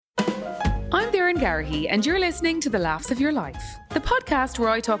I'm Darren Garrahy, and you're listening to The Laughs of Your Life, the podcast where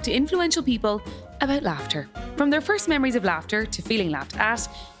I talk to influential people about laughter. From their first memories of laughter to feeling laughed at,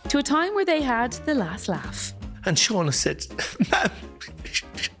 to a time where they had the last laugh. And Shauna said, Ma'am,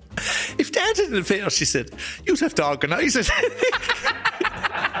 if Dad had an affair, she said, you'd have to organise it.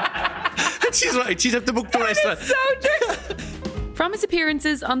 And she's right, she'd have to book the restaurant. So true. From his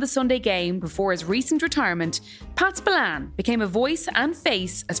appearances on the Sunday Game before his recent retirement, Pat Spillane became a voice and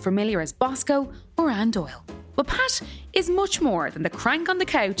face as familiar as Bosco or Anne Doyle. But Pat is much more than the crank on the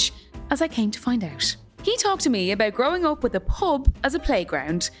couch, as I came to find out. He talked to me about growing up with a pub as a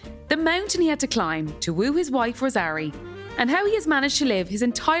playground, the mountain he had to climb to woo his wife Rosari, and how he has managed to live his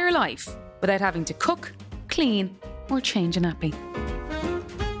entire life without having to cook, clean or change a nappy.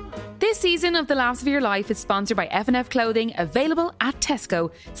 This season of The Laughs of Your Life is sponsored by F&F Clothing, available at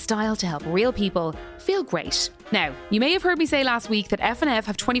Tesco, styled to help real people feel great. Now, you may have heard me say last week that F&F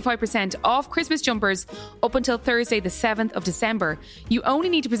have 25% off Christmas jumpers up until Thursday the 7th of December. You only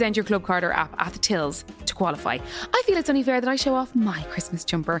need to present your club card or app at the tills to qualify. I feel it's only fair that I show off my Christmas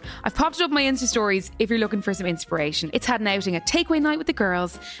jumper. I've popped it up my Insta stories if you're looking for some inspiration. It's had an outing at takeaway night with the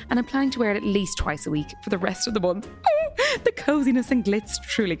girls, and I'm planning to wear it at least twice a week for the rest of the month. The coziness and glitz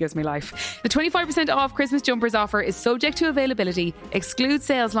truly gives me life. The 25% off Christmas jumpers offer is subject to availability, excludes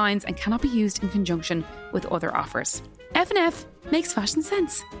sales lines, and cannot be used in conjunction with other offers. F&F makes fashion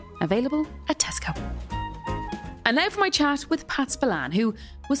sense. Available at Tesco. And now for my chat with Pat Spillane, who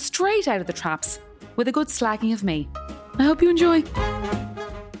was straight out of the traps with a good slagging of me. I hope you enjoy.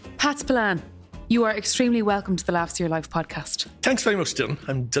 Pat Spillane, you are extremely welcome to the Laughs of Your Life podcast. Thanks very much, Dylan.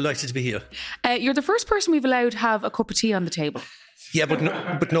 I'm delighted to be here. You're the first person we've allowed to have a cup of tea on the table. Yeah,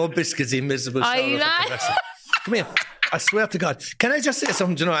 but no biscuits, you miserable. Come here. I swear to God. Can I just say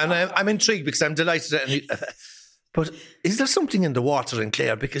something, and I'm intrigued because I'm delighted. But is there something in the water in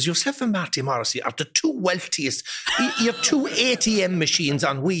Clare? Because yourself and Marty Morrissey are the two wealthiest. You have two ATM machines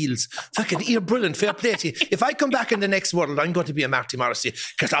on wheels. Fucking, you're brilliant. Fair play to you. If I come back in the next world, I'm going to be a Marty Morrissey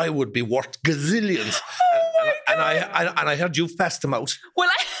because I would be worth gazillions. And I heard you've passed them out. Well,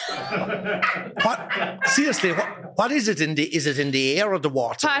 What? Seriously, what is it in the? Is it in the air or the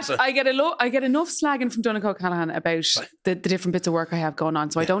water? Pat, I get enough slagging from Donegal Callahan about the different bits of work I have going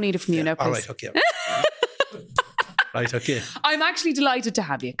on, so I don't need it from you now, please. All right, okay. Right, okay. I'm actually delighted to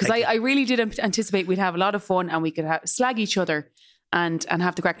have you because I really did anticipate we'd have a lot of fun and we could slag each other and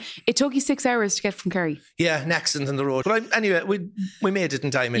have the crack. It took you 6 hours to get from Kerry. Yeah, an accident on the road. But anyway, we made it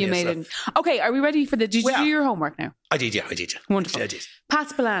in time. You made it. Okay, are we ready for did you do your homework now? I did. Wonderful. I did. Pat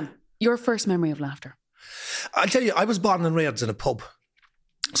Spillane, your first memory of laughter? I'll tell you, I was born and reared in a pub.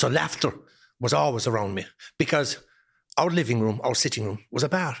 So laughter was always around me because our living room, our sitting room was a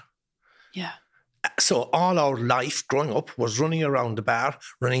bar. Yeah. So all our life growing up was running around the bar,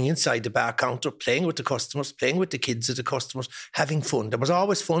 running inside the bar counter, playing with the customers, playing with the kids of the customers, having fun. There was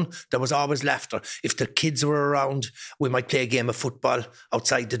always fun. There was always laughter. If the kids were around, we might play a game of football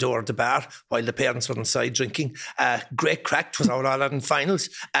outside the door of the bar while the parents were inside drinking. Great crack. It was our All-Ireland finals.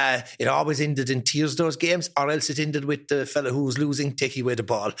 It always ended in tears, those games, or else it ended with the fella who was losing taking away the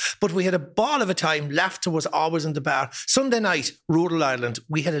ball. But we had a ball of a time. Laughter was always in the bar. Sunday night, rural Ireland,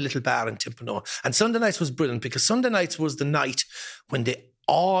 we had a little bar in Timpano. And Sunday nights was brilliant because Sunday nights was the night when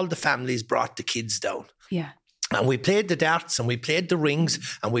all the families brought the kids down. Yeah. And we played the darts and we played the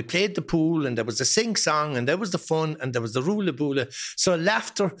rings and we played the pool and there was the sing-song and there was the fun and there was the rula-bula. So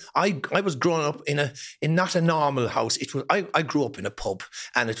laughter, I was growing up in not a normal house. I grew up in a pub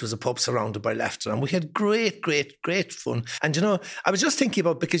and it was a pub surrounded by laughter and we had great, great, great fun. And I was just thinking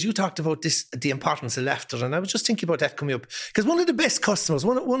about, because you talked about this, the importance of laughter, and I was just thinking about that coming up. Because one of the best customers,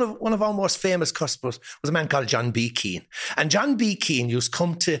 one of our most famous customers was a man called John B. Keane. And John B. Keane used to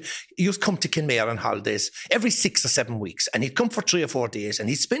come to Kinmare on holidays every 6 or 7 weeks, and he'd come for 3 or 4 days and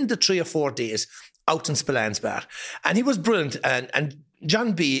he'd spend the 3 or 4 days out in Spillane's bar, and he was brilliant. And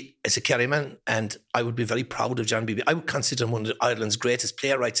John B is a Kerry man, and I would be very proud of John B. I would consider him one of Ireland's greatest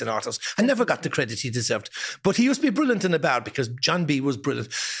playwrights and authors. I never got the credit he deserved, but he used to be brilliant in the bar because John B was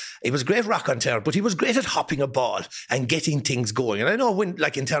brilliant. He was a great raconteur, but he was great at hopping a ball and getting things going. And I know when,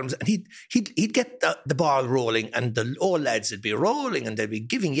 like in terms, and he'd get the ball rolling, and the old lads would be rolling, and they'd be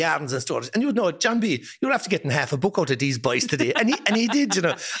giving yarns and stories. And you'd know, John B, you're after getting half a book out of these boys today, and he did,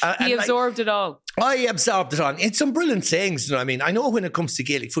 he absorbed it all. I absorbed it on. It's some brilliant sayings, I mean. I know when it comes to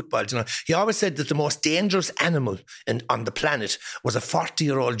Gaelic football, he always said that the most dangerous animal on the planet was a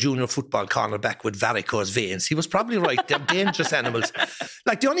 40-year-old junior football cornerback with varicose veins. He was probably right. They're dangerous animals.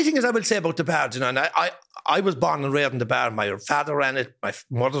 Like, the only thing is I will say about the bar, and I was born and reared in the bar. My father ran it, my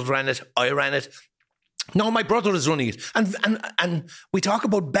mother ran it, I ran it. No, my brother is running it. And we talk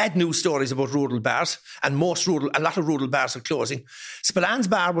about bad news stories about rural bars, and a lot of rural bars are closing. Spillane's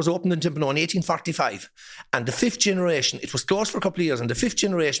bar was opened in Timpano in 1845. And the fifth generation, it was closed for a couple of years, and the fifth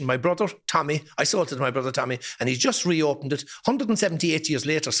generation, my brother Tommy, I sold it to my brother Tommy, and he just reopened it. 178 years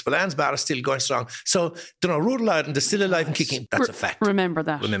later, Spillane's bar is still going strong. So, rural Ireland is still alive and kicking. That's a fact. Remember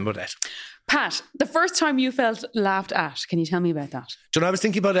that. Pat, the first time you felt laughed at, can you tell me about that? I was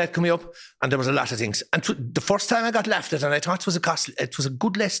thinking about that coming up, and there was a lot of things. And the first time I got laughed at, and I thought it was a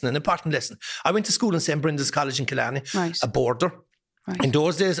good lesson, an important lesson. I went to school in St. Brendan's College in Killarney, a border. Right. In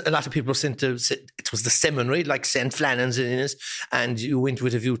those days, a lot of people were sent to, it was the seminary, like St. Flannan's in it, and you went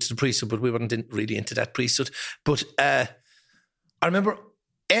with a view to the priesthood, but we weren't really into that priesthood. But I remember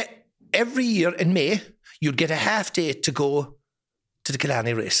every year in May, you'd get a half day to go to the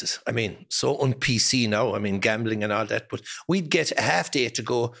Killarney races. I mean, so un-PC now, I mean, gambling and all that, but we'd get a half day to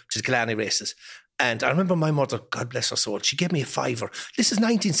go to the Killarney races. And I remember my mother, God bless her soul, she gave me a $5. This is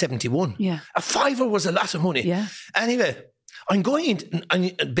 1971. Yeah. A $5 was a lot of money. Yeah. Anyway, I'm going in,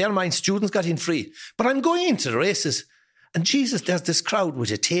 and bear in mind, students got in free, but I'm going into the races, and Jesus, there's this crowd with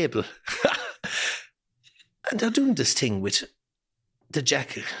a table. And they're doing this thing with the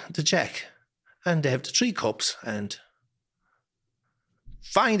jack, and they have the 3 cups, and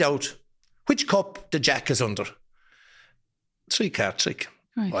find out which cup the jack is under. 3-card trick.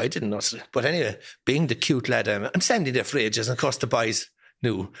 Right. Oh, I didn't know. But anyway, being the cute lad I'm standing there for ages, and of course the boys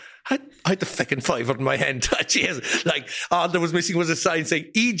knew. I had the fucking $5 in my hand. Jeez, like all there was missing was a sign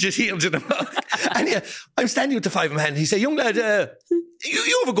saying "Egypt here to the mouth." And yeah, I'm standing with the $5 in my hand. He said, "Young lad,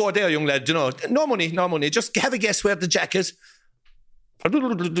 you have a go there, young lad. No money. Just have a guess where the jack is."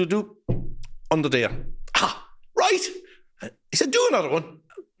 Under there. Ah, right. He said, "Do another one."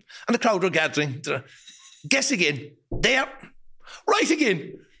 And the crowd were gathering. Guess again. There. Right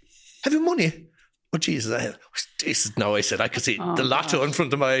again. Have you money? Oh, Jesus. Now I said, I could see the lotto in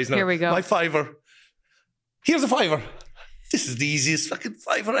front of my eyes now. Here we go. My $5. Here's a $5. This is the easiest fucking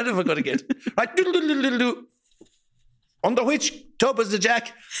 $5 I'm ever going to get. Right. Under which tub is the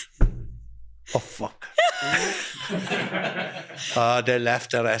jack? Oh, fuck. They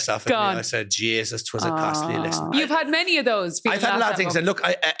laughed their ass off at me. I said, Jesus, 'twas a costly lesson. You've had many of those. I've had a lot of things. And look,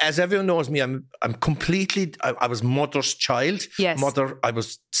 as everyone knows me, I'm completely, I was mother's child. Yes. I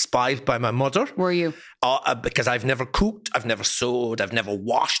was spoiled by my mother. Were you? Because I've never cooked, I've never sewed, I've never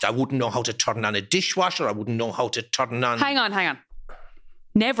washed. I wouldn't know how to turn on a dishwasher. I wouldn't know how to turn on... Hang on.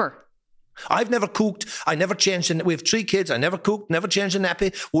 Never. I've never cooked. I never changed. We have 3 kids. I never cooked, never changed a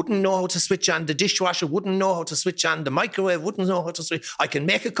nappy. Wouldn't know how to switch on the dishwasher. Wouldn't know how to switch on the microwave. Wouldn't know how to switch. I can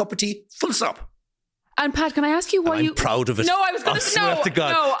make a cup of tea. Full stop. And Pat, can I ask you why I'm proud of it. No, I was going to say no. To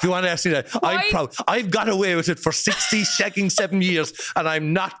God, no. If you want to ask me that, I'm proud. I've got away with it for 7 years, and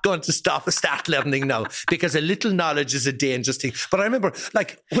I'm not going to start learning now, because a little knowledge is a dangerous thing. But I remember,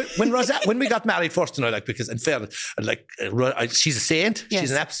 like, when we got married first, because in fairness, she's a saint. Yes.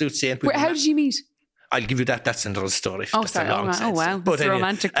 She's an absolute saint. How did you meet? I'll give you that. That's another story. Oh, sorry. Oh, wow. That's a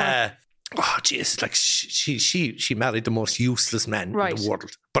romantic part. Oh, jeez, like she married the most useless man in the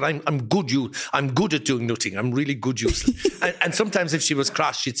world. But I'm good at doing nothing. I'm really good useless. and sometimes if she was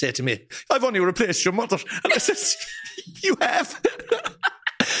cross, she'd say to me, "I've only replaced your mother." And I said, "You have."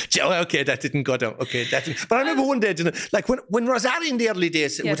 Okay, that didn't go down. Okay, that didn't. But I remember one day, like when Rosalie in the early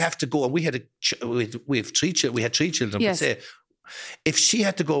days would have to go, and we had 3 children. We had 3 children. Yes. But say, if she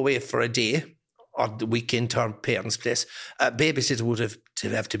had to go away for a day or the weekend to her parents' place, a babysitter would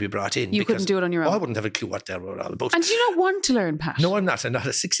have to be brought in. You couldn't do it on your own. I wouldn't have a clue what they were all about. And do you not want to learn, Pat? No, I'm not. I'm not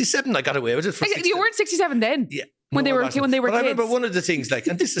a 67. I got away with it for 67. You weren't 67 then? Yeah. When they were kids. But I remember one of the things, like,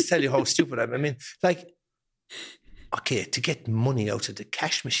 and this is tell you how stupid I am. I mean, like, okay, to get money out of the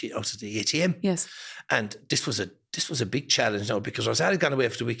cash machine, out of the ATM. Yes. And this was a big challenge now, because I had gone away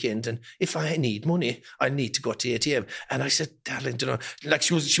for the weekend, and if I need money, I need to go to the ATM. And I said, "Darling, like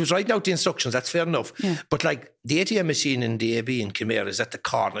she was writing out the instructions. That's fair enough. Yeah. But like the ATM machine in the AB in Kimera is at the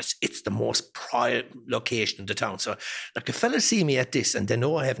corner. It's the most private location in the town. So like if fellas see me at this and they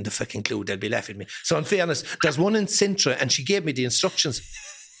know I haven't a fucking clue, they'll be laughing at me. So in fairness, there's one in Sintra, and she gave me the instructions.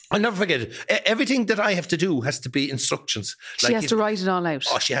 I'll never forget it. Everything that I have to do has to be instructions. She has to write it all out.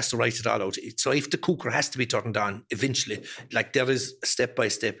 Oh, she has to write it all out. So if the cooker has to be turned on eventually, like there is step by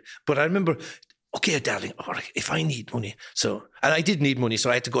step. But I remember, okay, darling, all right, if I need money. So, and I did need money, so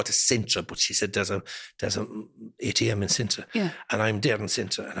I had to go to Sintra. But she said, there's a ATM in Sintra. Yeah. And I'm there in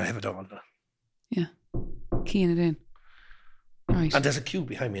Sintra, and I have it all. Yeah. Keying it in. Right. And there's a queue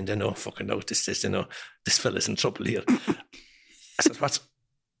behind me, and they know, fucking know this fella's in trouble here. I said,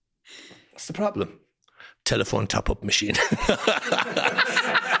 What's the problem? Telephone top-up machine.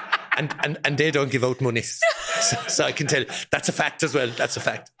 and they don't give out money. So I can tell you, that's a fact as well. That's a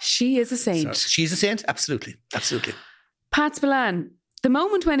fact. She is a saint. So she's a saint, absolutely. Absolutely. Pat Spillane, the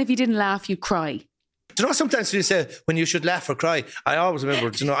moment when if you didn't laugh, you'd cry. Do you know, sometimes you say when you should laugh or cry, I always remember,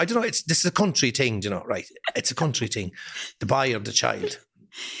 I don't know, this is a country thing, right? It's a country thing. The boy or the child.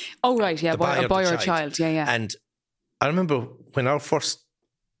 Oh, right, yeah, a boy or a child, yeah. And I remember when our first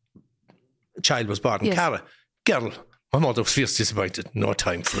child was born, Cara, girl, my mother was fierce disappointed. No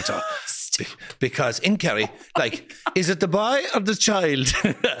time for it all. Because in Kerry, is it the boy or the child?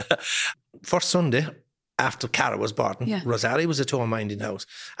 First Sunday after Cara was born, Rosalie was at home minding the house,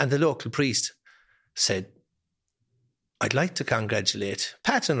 and the local priest said, I'd like to congratulate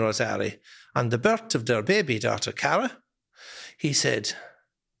Pat and Rosalie on the birth of their baby daughter, Cara. He said,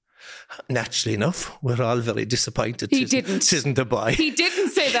 naturally enough, we're all very disappointed. He didn't. Tisn't a boy. He didn't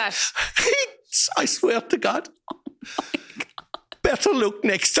say that. I swear to God. Better look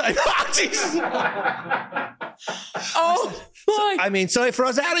next time. Oh, boy. I mean, so if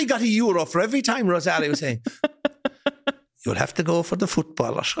Rosalie got €1 for every time Rosalie was saying, you'll have to go for the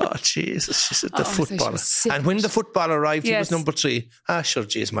footballer. Oh, Jesus, she said the footballer. And when the footballer arrived, he was number 3. Sure,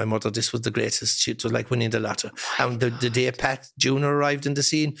 jeez, my mother, this was the greatest. It was like winning the lotto. And the day Pat Jr. arrived in the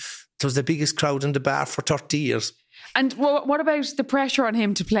scene, it was the biggest crowd in the bar for 30 years. And what about the pressure on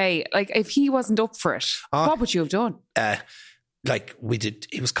him to play? Like, if he wasn't up for it, what would you have done? We did,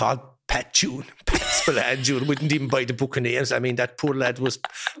 he was called Pat June. Pat Spillane June wouldn't even buy the book of names. I mean, that poor lad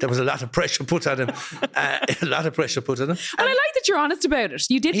there was a lot of pressure put on him. Well, I like that you're honest about it.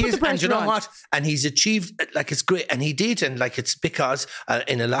 You did put the pressure on. And you know what? And he's achieved, it's great. And he did. And it's because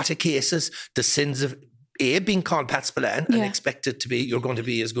in a lot of cases, the sins of being called Pat Spillane and expected to be, you're going to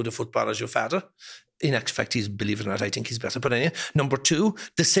be as good a footballer as your father. In actual fact, believe it or not, I think he's better. But anyway, number 2,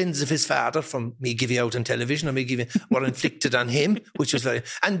 the sins of his father from me giving out on television or me giving were inflicted on him, which was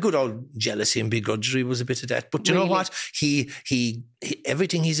and good old jealousy and begrudgery was a bit of that. But you know what? He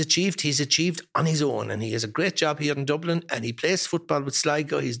everything he's achieved on his own, and he has a great job here in Dublin, and he plays football with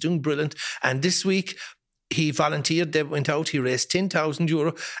Sligo. He's doing brilliant. And this week, he volunteered, they went out, he raised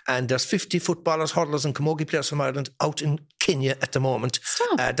 €10,000, and there's 50 footballers, hurlers and camogie players from Ireland out in Kenya at the moment.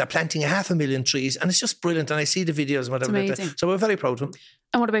 They're planting 500,000 trees, and it's just brilliant, and I see the videos and whatever. It's amazing. So we're very proud of him.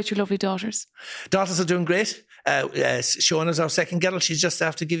 And what about your lovely daughters? Daughters are doing great. Shauna's our second girl. She's just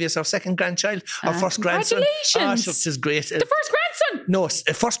after giving us our second grandchild, our first grandson. Congratulations. She's great. The first grandson? No,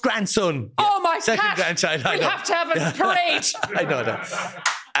 first grandson. Oh my God. Second grandchild. We'll have to have a parade. I know that.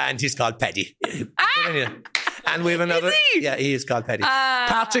 And he's called Paddy. And we have another. Is he? Yeah, he is called Paddy.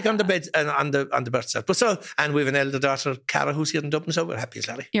 Patrick on the bed and on the birth cert. And we have an elder daughter, Cara, who's here in Dublin. So we're happy as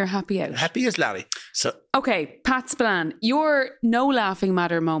Larry. You're happy out. Happy as Larry. So okay, Pat Spillane, your no laughing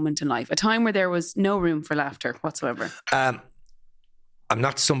matter moment in life, a time where there was no room for laughter whatsoever. I'm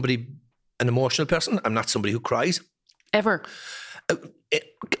not an emotional person. I'm not somebody who cries ever.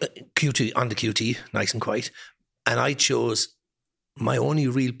 QT on the QT, nice and quiet. And I chose my only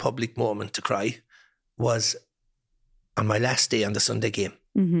real public moment to cry was on my last day on the Sunday game.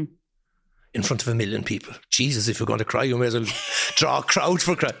 Mm-hmm. In front of 1 million people. Jesus, if you're going to cry, you may as well draw a crowd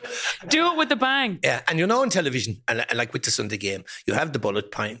for crying. Do it with the bang. Yeah, and on television, and like with the Sunday game, you have the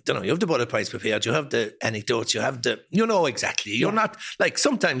bullet point. You have the bullet points prepared. You have the anecdotes. You have exactly. You're not like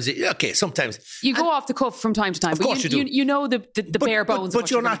sometimes. Sometimes you go off the cuff from time to time. Of course you do. You know the bare bones.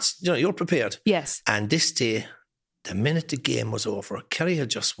 But you're not. You're prepared. Yes. And this day, the minute the game was over, Kerry had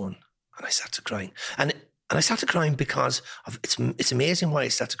just won, and I started crying. And I started crying because of it's amazing why I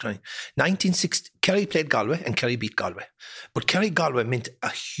started crying. 1960, Kerry played Galway and Kerry beat Galway. But Galway meant a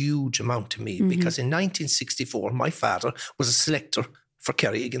huge amount to me because in 1964, my father was a selector for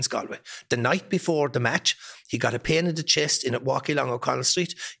Kerry against Galway. The night before the match, he got a pain in the chest walking along O'Connell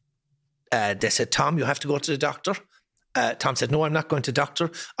Street. They said, Tom, you have to go to the doctor. Tom said, no, I'm not going to the doctor.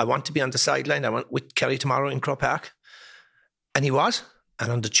 I want to be on the sideline. I want with Kerry tomorrow in Croke Park. And he was.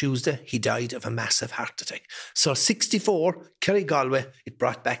 And on the Tuesday, he died of a massive heart attack. So 64, Kerry Galway, it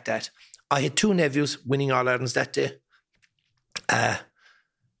brought back that. I had 2 nephews winning All-Irelands that day. That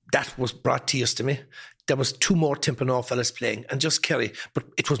brought tears to me. There was 2 more Timpano fellas playing and just Kerry. But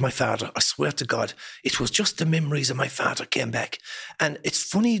it was my father. I swear to God, it was just the memories of my father came back. And it's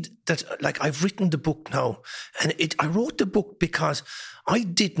funny that I've written the book now. And I wrote the book because I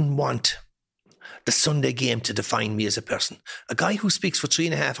didn't want the Sunday game to define me as a person. A guy who speaks for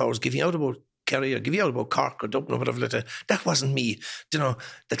 3.5 hours giving out about Kerry or giving out about Cork or Dublin or whatever like that wasn't me.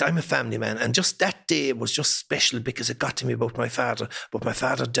 That I'm a family man. And just that day was just special because it got to me about my father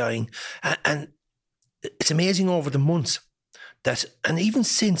dying. And it's amazing over the months that, and even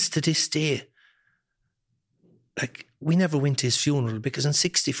since to this day, we never went to his funeral because in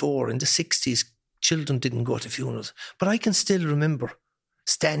 64, in the 60s, children didn't go to funerals. But I can still remember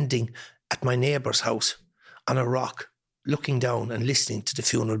standing at my neighbour's house on a rock, looking down and listening to the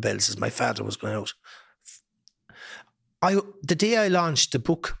funeral bells as my father was going out. The day I launched the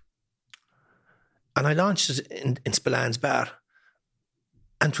book, and I launched it in Spillane's bar,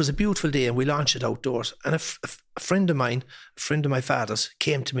 and it was a beautiful day, and we launched it outdoors. And a friend of mine, a friend of my father's,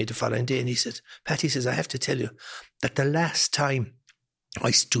 came to me the following day and he said, Pat, he says, I have to tell you that the last time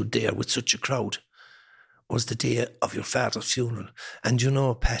I stood there with such a crowd was the day of your father's funeral. And you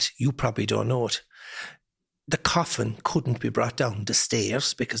know, Pat, you probably don't know it. The coffin couldn't be brought down the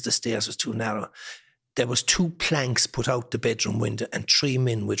stairs because the stairs was too narrow. There was 2 planks put out the bedroom window and 3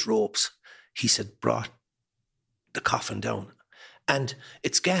 men with ropes, he said, brought the coffin down. And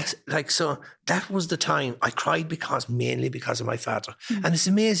it's so that was the time I cried mainly because of my father. Mm. And it's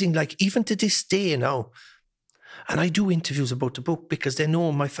amazing, like even to this day now, and I do interviews about the book because they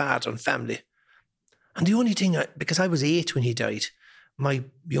know my father and family. And the only thing, because I was 8 when he died, my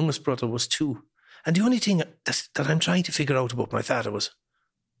youngest brother was 2. And the only thing that I'm trying to figure out about my father was,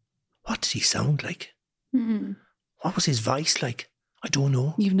 what did he sound like? Mm-hmm. What was his voice like? I don't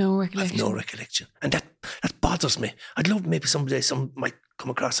know. You've no recollection. I have no recollection. And that bothers me. I'd love maybe someday some might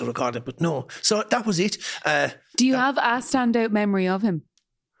come across a recording, but no. So that was it. Do you have a standout memory of him?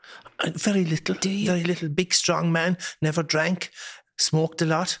 Very little. Do you? Very little. Big, strong man. Never drank. Smoked a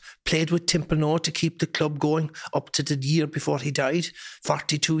lot. Played with Timpernoe to keep the club going up to the year before he died.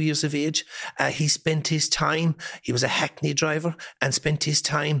 42 years of age. He spent his time. He was a hackney driver and spent his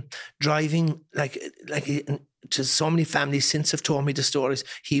time driving to so many families since have told me the stories.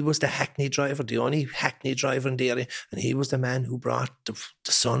 He was the hackney driver, the only hackney driver in the area, and he was the man who brought the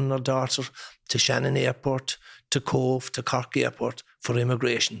son or daughter to Shannon Airport, to Cove, to Cork Airport for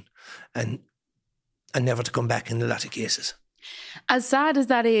immigration, and never to come back in a lot of cases. As sad as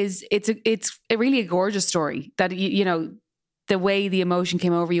that is, it's a really a gorgeous story that you know the way the emotion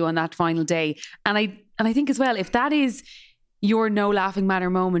came over you on that final day, and I think as well, if that is your no laughing matter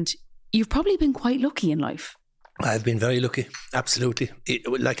moment, you've probably been quite lucky in life. I've been very lucky, absolutely.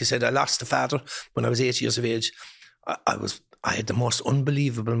 Like I said, I lost a father when I was 8 years of age. I had the most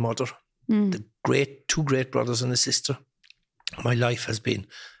unbelievable mother, the 2 great brothers and a sister. My life has been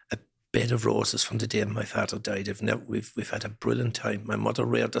a bed of roses from the day my father died. We've had a brilliant time. My mother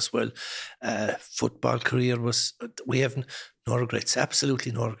reared us well. Football career we have no regrets,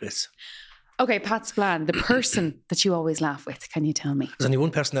 absolutely no regrets. Okay, Pat Spillane, the person that you always laugh with, can you tell me? There's only one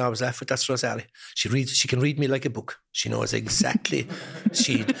person I always laugh with, that's Rosalie. She can read me like a book. She knows exactly.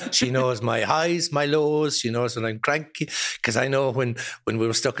 she knows my highs, my lows. She knows when I'm cranky. Because I know when we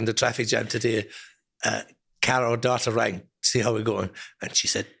were stuck in the traffic jam today, Cara, our daughter, rang, see how we're going. And she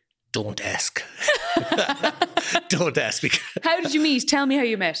said, don't ask. Don't ask. How did you meet? Tell me how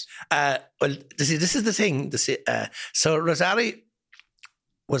you met. Well, this is the thing. So Rosalie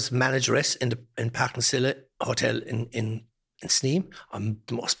was manageress in Parkinsilla Hotel in Sneem,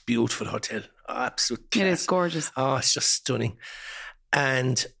 the most beautiful hotel. Oh, absolute class. It is gorgeous. Oh, it's just stunning.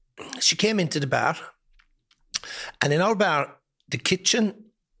 And she came into the bar, and in our bar, the kitchen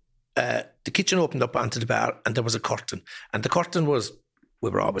opened up onto the bar, and there was a curtain, and the curtain was,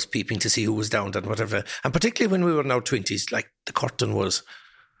 we were always peeping to see who was down there and whatever, and particularly when we were in our 20s, like the curtain was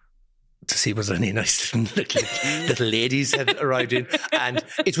to see was there any nice little ladies had arrived in, and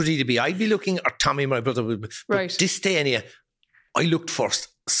it would either be I'd be looking or Tommy, my brother, would be. Right. This day anyhow, I looked first,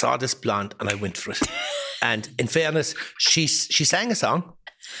 saw this blonde, and I went for it. And in fairness, she sang a song.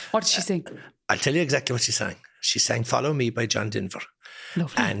 What did she sing? I'll tell you exactly what she sang. She sang "Follow Me" by John Denver.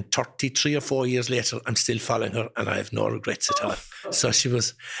 Lovely. And 33 or 4 years later, I'm still following her, and I have no regrets at all. So she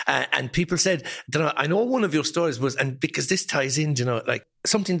was, and people said, I know one of your stories was, and because this ties in, like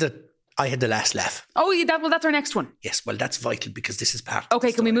something that I had the last laugh. Oh, that's our next one. Yes, well, that's vital because this is part.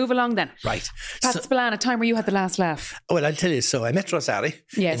 Okay, can we move along then? Right. Pat Spillane, a time where you had the last laugh. Well, I'll tell you. So I met Rosalie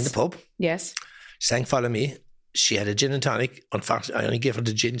in the pub. Yes. She sang "Follow Me." She had a gin and tonic. Unfortunately, I only gave her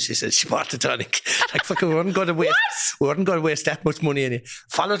the gin. She said she bought the tonic. Like, fuck, we weren't going to waste. We weren't going to waste that much money in it.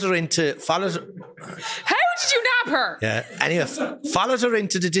 Followed her. How did you nab her? Yeah. Anyway, followed her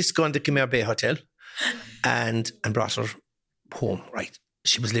into the disco in the Khmer Bay Hotel, and brought her home. Right.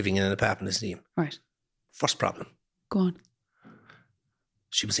 She was living in an apartment in Sneem. Right. First problem. Go on.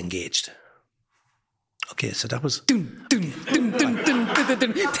 She was engaged. Okay, so that was. Dun, dun, dun, dun, dun,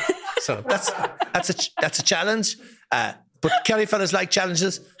 dun, dun. So that's a challenge. But Kerry fellas like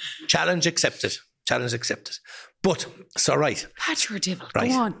challenges. Challenge accepted. Challenge accepted. But so right. Pat, you're a devil. Right.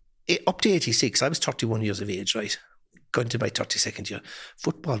 Go on. Up to 86, I was 31 years of age. Right. going to my 32nd year,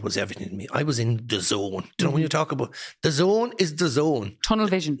 football was everything to me. I was in the zone. Do you know when you talk about the zone is the zone? Tunnel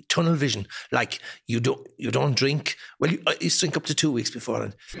vision. Tunnel vision. Like you don't drink. Well, you used to drink up to 2 weeks before.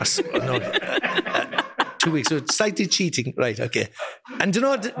 And, 2 weeks, so it's slightly cheating, right? Okay. And you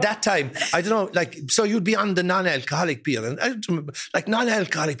know, that time, I don't know, like, so you'd be on the non-alcoholic beer, and I don't remember, like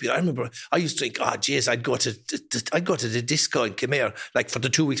non-alcoholic beer. I remember I used to drink. I'd go to the disco in Khmer, like for the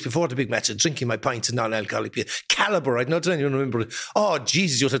 2 weeks before the big match, drinking my pints of non-alcoholic beer. Caliber, I don't know if anyone remember. Oh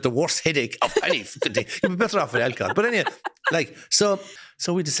Jesus, you'd have the worst headache of any fucking thing. You'd be better off with alcohol. But anyway, like, so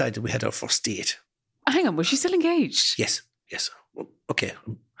we decided we had our first date. Hang on, was she still engaged? Yes. Okay.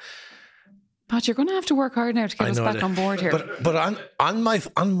 Pat, you're going to have to work hard now to get us back on board here. But on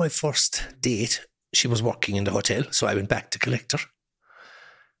my first date, she was working in the hotel, so I went back to collect her.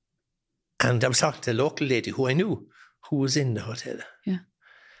 And I was talking to a local lady who I knew, who was in the hotel. Yeah.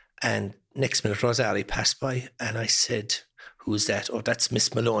 And next minute, Rosalie passed by, and I said, "Who's that?" "Oh, that's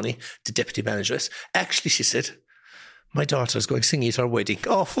Miss Maloney, the deputy manageress." "Actually," she said, "my daughter's going singing at her wedding."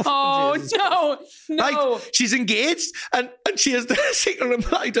 Oh, no. Like, she's engaged and she has the singer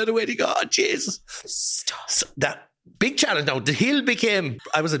implied at the wedding. Oh, Jesus. Stop. So that big challenge now. The hill became,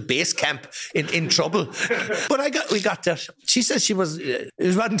 I was at base camp in trouble. But we got there. She says she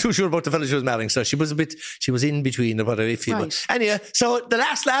wasn't too sure about the fellow she was marrying, so she was in between or whatever. Right. Anyway, so the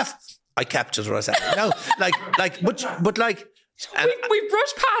last laugh, I captured Rosanna. Now, but we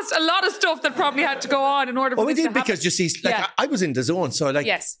brushed past a lot of stuff that probably had to go on in order for this to happen. Because you see, I was in the zone, so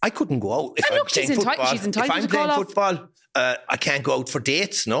I couldn't go out. If I'm playing football, she's entitled if I'm to call playing off. football, I can't go out for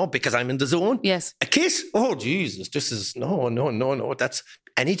dates, no, because I'm in the zone. Yes. A kiss? Oh, Jesus, this is, no. That's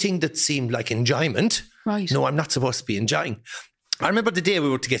anything that seemed like enjoyment. Right. No, I'm not supposed to be enjoying. I remember the day we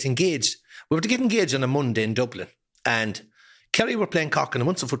were to get engaged. We were to get engaged on a Monday in Dublin, and Kerry were playing Cork in the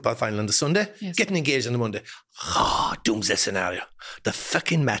Munster football final on the Sunday, getting engaged on the Monday. Doomsday scenario. The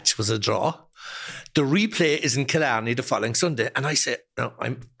fucking match was a draw. The replay is in Killarney the following Sunday, and I said, "No,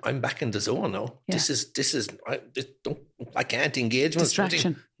 I'm back in the zone now. Yeah. This is I can't engage.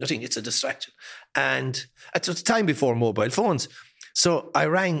 Distraction. Nothing. It's a distraction." And it was the time before mobile phones. So I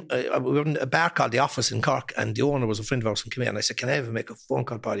rang, we were in a bar called The Office in Cork, and the owner was a friend of ours from Khmer, and I said, "Can I ever make a phone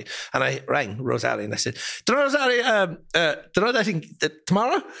call party?" And I rang Rosalie and I said, "Do you know, Rosalie, I think that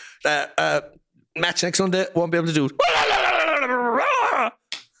tomorrow, match next Sunday, won't be able to do it."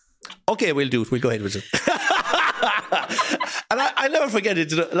 "Okay, we'll do it. We'll go ahead with it." And I never forget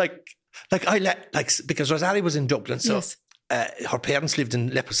it. Because Rosalie was in Dublin, so her parents lived in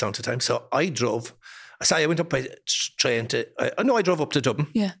Leopardstown at the time, so I drove. I went up by train I drove up to Dublin.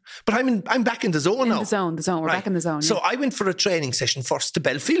 Yeah. But I'm back in the zone now. The zone. We're back in the zone. So I went for a training session first to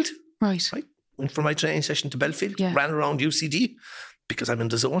Belfield. Right. Went for my training session to Belfield. Yeah. Ran around UCD because I'm in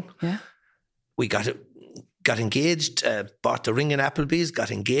the zone. Yeah. We got engaged, bought the ring in Applebee's,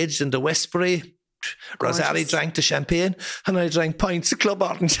 got engaged in the Westbury. Rosalie drank the champagne and I drank pints of Club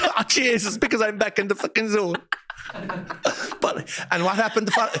Orange. Oh, Jesus, because I'm back in the fucking zone. And what happened?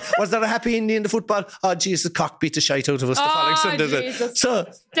 Was there a happy ending in the football? Oh, Jesus, Cock beat the shite out of us the following Sunday. Jesus. So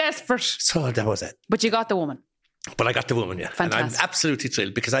desperate. So that was it. But you got the woman. But I got the woman, yeah. Fantastic. And I'm absolutely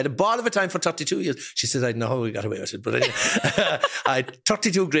thrilled because I had a ball of a time for 32 years. She says, "I know how we got away with it." But anyway, I had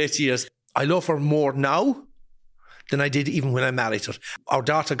 32 great years. I love her more now than I did even when I married her. Our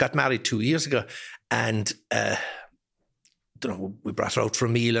daughter got married 2 years ago, and we brought her out for a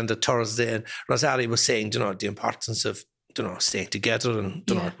meal on the Thursday, and Rosalie was saying, the importance of, staying together, and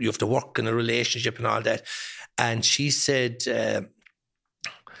you have to work in a relationship and all that. And she said,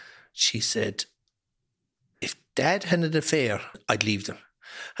 if Dad had an affair, I'd leave them.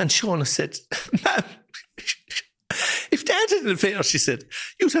 And Shona said, "Ma'am, if Dad had an affair," she said,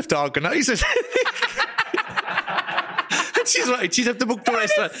 "you'd have to organise it." And she's right. She'd have to book the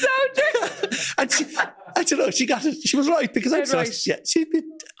restaurant. So true. And she got it. She was right because I'm right. Yeah, she'd be.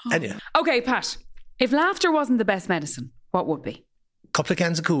 Anyway. Okay, Pat. If laughter wasn't the best medicine, what would be? Couple of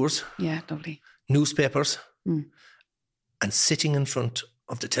cans of Coors. Yeah, lovely. Newspapers. And sitting in front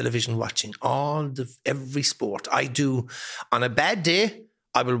of the television watching every sport. I do. On a bad day,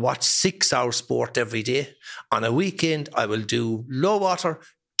 I will watch 6 hours sport every day. On a weekend, I will do low water,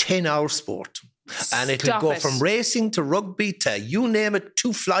 10 hours sport. And it'll go from racing to rugby to you name it,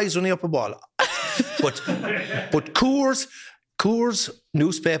 2 flies running up a wall. But Coors,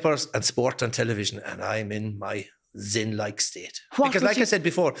 newspapers and sport on television, and I'm in my zen-like state. Because like I said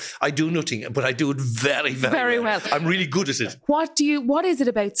before, I do nothing, but I do it very, very, very well. I'm really good at it. What is it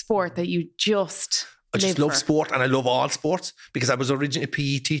about sport that you just I just love sport, and I love all sports because I was originally a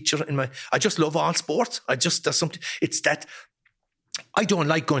PE teacher I just love all sports. There's something, it's that I don't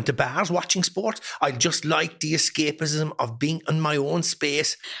like going to bars, watching sport. I just like the escapism of being in my own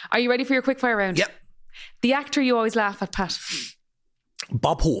space. Are you ready for your quick fire round? Yep. The actor you always laugh at, Pat.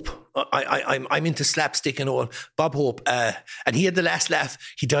 Bob Hope. I'm into slapstick and all. Bob Hope. And he had the last laugh.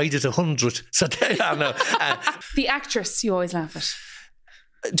 He died at 100. So I don't know. The actress you always laugh at.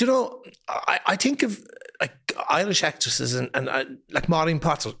 Do you know, I think of like Irish actresses and like Maureen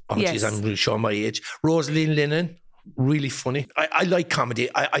Potter. Oh, Yes. jeez, I'm really showing my age. Rosaline Lennon. Really funny. I like comedy.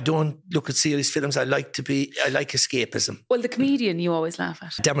 I don't look at serious films. I like escapism. Well, the comedian you always laugh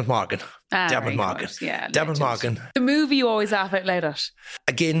at. Dermot Morgan. Very Morgan. good. Yeah, Dermot legend. Morgan. The movie you always laugh out loud at.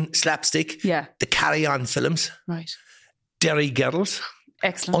 Again, slapstick. Yeah. The Carry On films. Right. Derry Girls.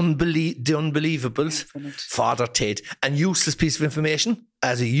 Excellent. The Unbelievables. Excellent. Father Ted. And Useless Piece of Information.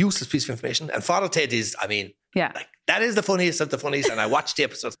 As a useless piece of information. And Father Ted is, Yeah. like, that is the funniest of the funniest. And I watched the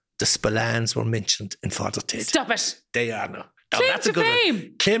episodes. The Spillanes were mentioned in Father Ted. Stop it. They are now. Claim that's to a good fame.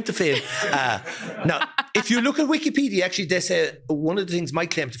 one. Claim to fame. Now, if you look at Wikipedia, actually, they say one of the things my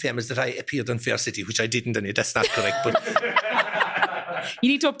claim to fame is that I appeared on Fair City, which I didn't, and that's not correct. But You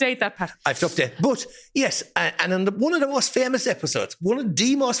need to update that, Pat. I have to update. But yes, and in one of the most famous episodes, one of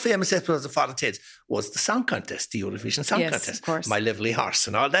the most famous episodes of Father Ted was the song contest, the Eurovision Song Yes, Contest. of course. My Lovely Horse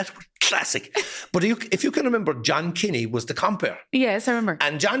and all that. Classic. But if you can remember, John Kinney was the compere. Yes, I remember.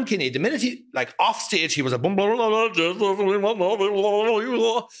 And John Kinney, the minute he, like off stage, he was a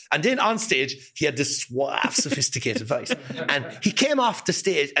and then on stage, he had this suave, sophisticated voice. And he came off the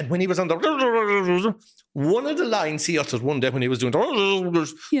stage, and when he was on the one of the lines he uttered one day when he was doing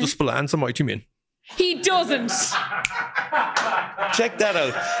the Spillane's a mighty men. He doesn't. Check that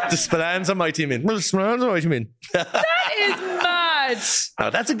out. The Spillane's a mighty men. The Spillane's a mighty men. That is mad. Now,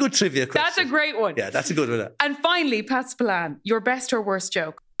 that's a good trivia question. That's a great one. Yeah, that's a good one. And finally, Pat Spillane, your best or worst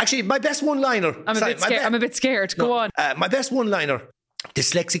joke? Actually, my best one-liner. I'm a bit scared. Go on. My best one-liner.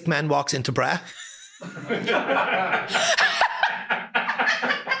 Dyslexic man walks into bra. I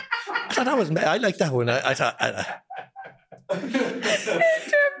thought that was... I like that one. I thought...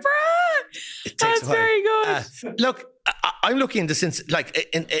 That's very good. Look, I'm looking into since, like,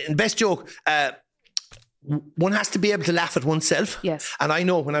 in best joke, one has to be able to laugh at oneself. Yes. And I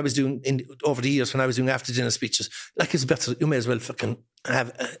know when I was doing, over the years, when I was doing after dinner speeches, like, it's better, you may as well fucking have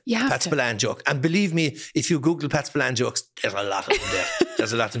a Pat Spillane joke. And believe me, if you Google Pat Spillane jokes, there's a lot of them there.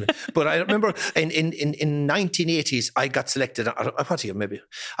 There's a lot of them. But I remember in 1980s, I got selected,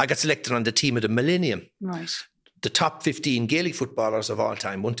 I got selected on the team of the Millennium. Right. The top 15 Gaelic footballers of all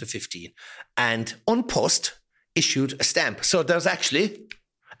time, 1 to 15. And Unpost issued a stamp. So there's actually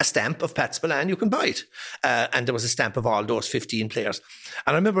a stamp of Pat Spillane, you can buy it. And there was a stamp of all those 15 players.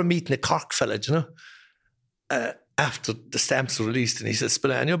 And I remember meeting a Cork fella, after the stamps were released, and he says,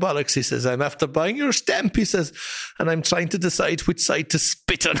 Spillane, your bollocks. He says, I'm after buying your stamp, he says, and I'm trying to decide which side to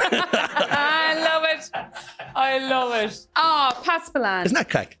spit on. I love it. Pat Spillane. Isn't that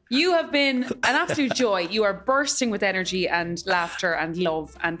crack? You have been an absolute joy. You are bursting with energy and laughter and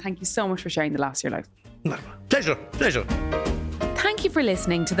love. And thank you so much for sharing the laughs of your life. Pleasure. Thank you for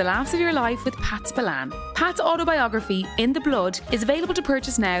listening to The Laughs of Your Life with Pat Spillane. Pat's autobiography, In the Blood, is available to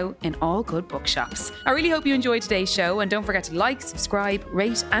purchase now in all good bookshops. I really hope you enjoyed today's show, and don't forget to like, subscribe,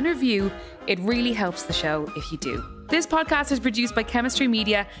 rate and review. It really helps the show if you do. This podcast is produced by Chemistry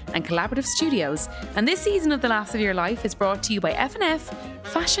Media and Collaborative Studios, and this season of The Laughs of Your Life is brought to you by F&F,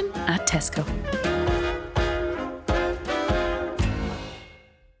 Fashion at Tesco.